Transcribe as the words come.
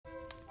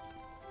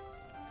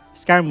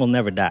Skyrim will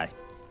never die.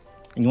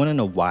 And you want to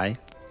know why?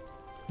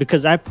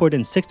 Because I poured in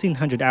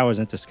 1,600 hours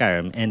into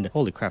Skyrim, and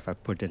holy crap, I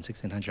poured in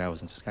 1,600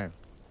 hours into Skyrim.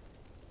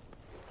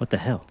 What the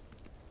hell?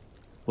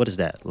 What is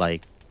that,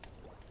 like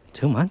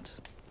 2 months?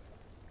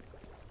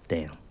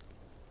 Damn.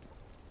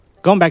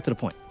 Going back to the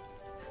point.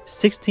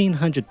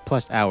 1,600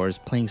 plus hours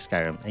playing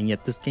Skyrim, and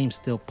yet this game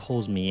still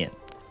pulls me in.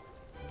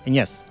 And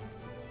yes,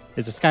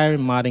 it's a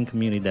Skyrim modding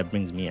community that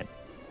brings me in.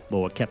 But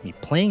what kept me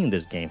playing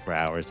this game for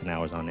hours and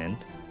hours on end?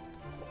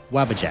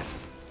 Wabbajack.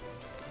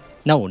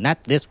 No,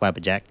 not this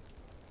Wabbajack.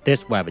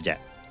 This Wabbajack.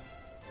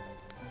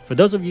 For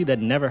those of you that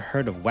never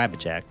heard of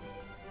Wabbajack,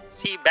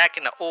 see, back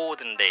in the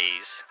olden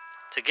days,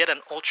 to get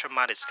an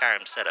ultra-modded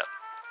Skyrim setup,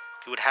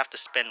 you would have to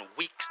spend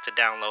weeks to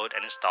download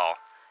and install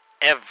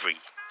every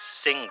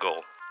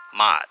single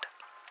mod.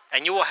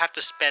 And you will have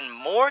to spend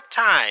more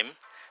time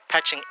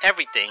patching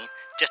everything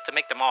just to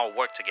make them all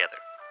work together.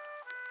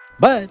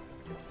 But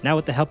now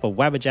with the help of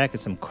Wabbajack and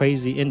some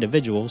crazy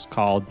individuals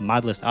called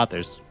modlist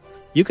authors,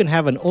 you can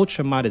have an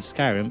ultra-modded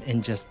Skyrim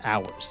in just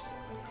hours.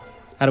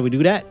 How do we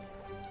do that?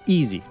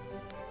 Easy.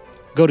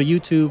 Go to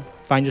YouTube,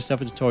 find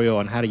yourself a tutorial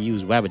on how to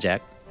use Wabbajack,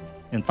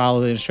 and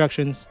follow the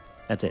instructions.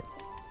 That's it.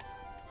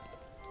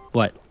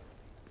 What?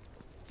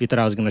 You thought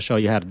I was going to show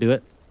you how to do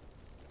it?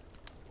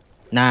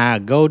 Nah,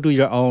 go do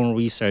your own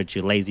research,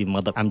 you lazy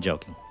mother. I'm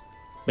joking.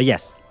 But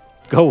yes,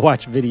 go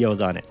watch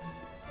videos on it.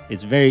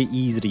 It's very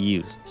easy to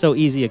use. So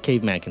easy a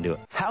caveman can do it.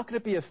 How can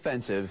it be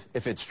offensive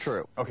if it's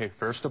true? Okay,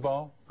 first of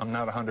all, I'm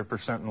not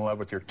 100% in love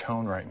with your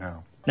tone right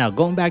now. Now,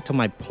 going back to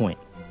my point,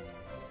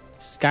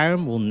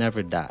 Skyrim will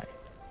never die.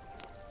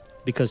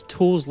 Because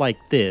tools like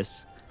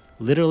this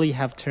literally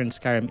have turned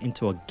Skyrim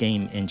into a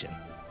game engine.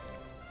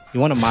 You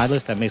want a mod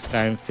list that makes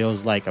Skyrim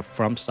feels like a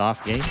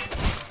FromSoft game?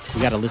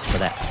 We got a list for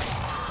that.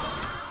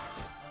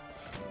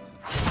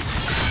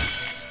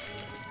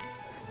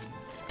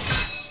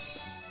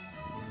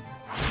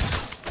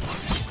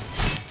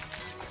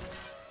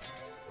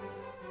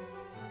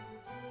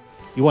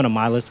 You want a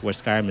mod list where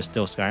Skyrim is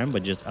still Skyrim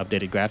but just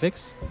updated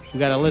graphics? We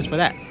got a list for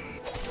that.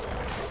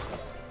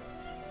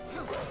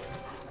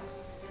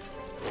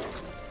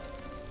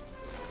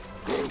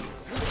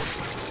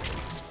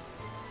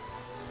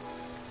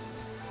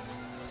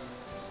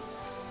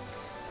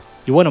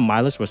 You want a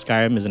mod list where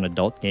Skyrim is an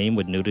adult game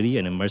with nudity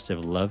and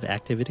immersive love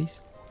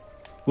activities?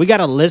 We got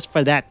a list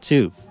for that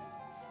too.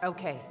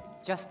 Okay,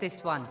 just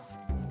this once.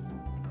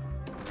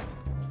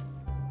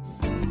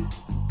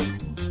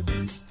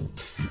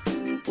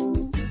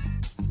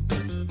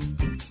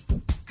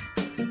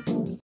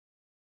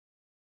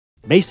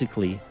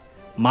 Basically,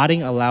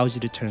 modding allows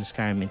you to turn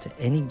Skyrim into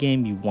any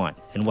game you want,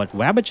 and what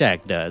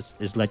Wabbajack does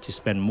is let you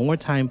spend more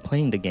time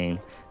playing the game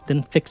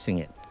than fixing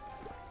it.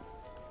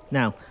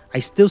 Now, I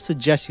still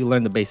suggest you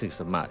learn the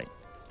basics of modding,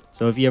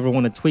 so if you ever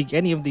want to tweak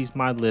any of these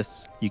mod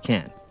lists, you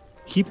can.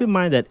 Keep in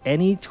mind that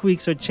any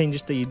tweaks or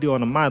changes that you do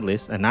on a mod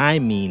list, and I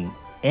mean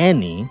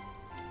any,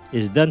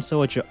 is done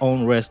so at your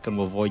own risk and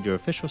will avoid your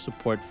official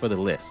support for the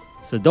list.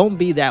 So don't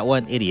be that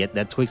one idiot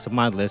that tweaks a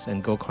mod list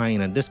and go crying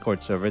in a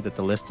Discord server that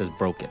the list is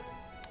broken.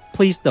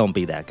 Please don't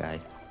be that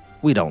guy.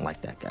 We don't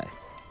like that guy.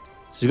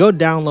 So go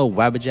download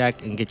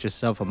Wabbajack and get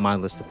yourself a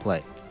mod list to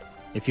play.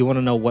 If you want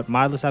to know what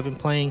mod list I've been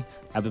playing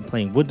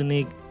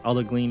Wunduniik,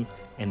 Eldergleam,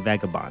 and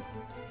Vagabond,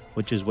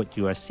 which is what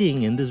you are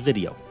seeing in this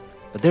video.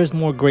 But there's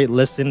more great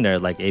lists in there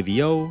like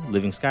AVO,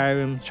 Living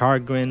Skyrim,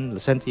 Chargrin,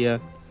 Licentia,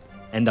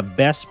 and the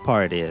best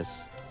part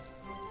is,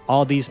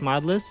 all these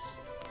mod lists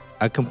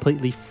are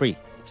completely free.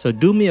 So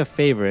do me a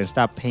favor and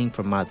stop paying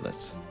for mod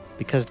lists,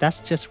 because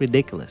that's just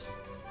ridiculous.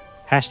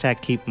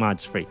 Hashtag keep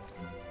mods free.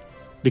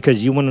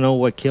 Because you want to know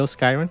what kills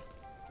Skyrim?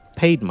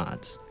 Paid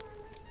mods.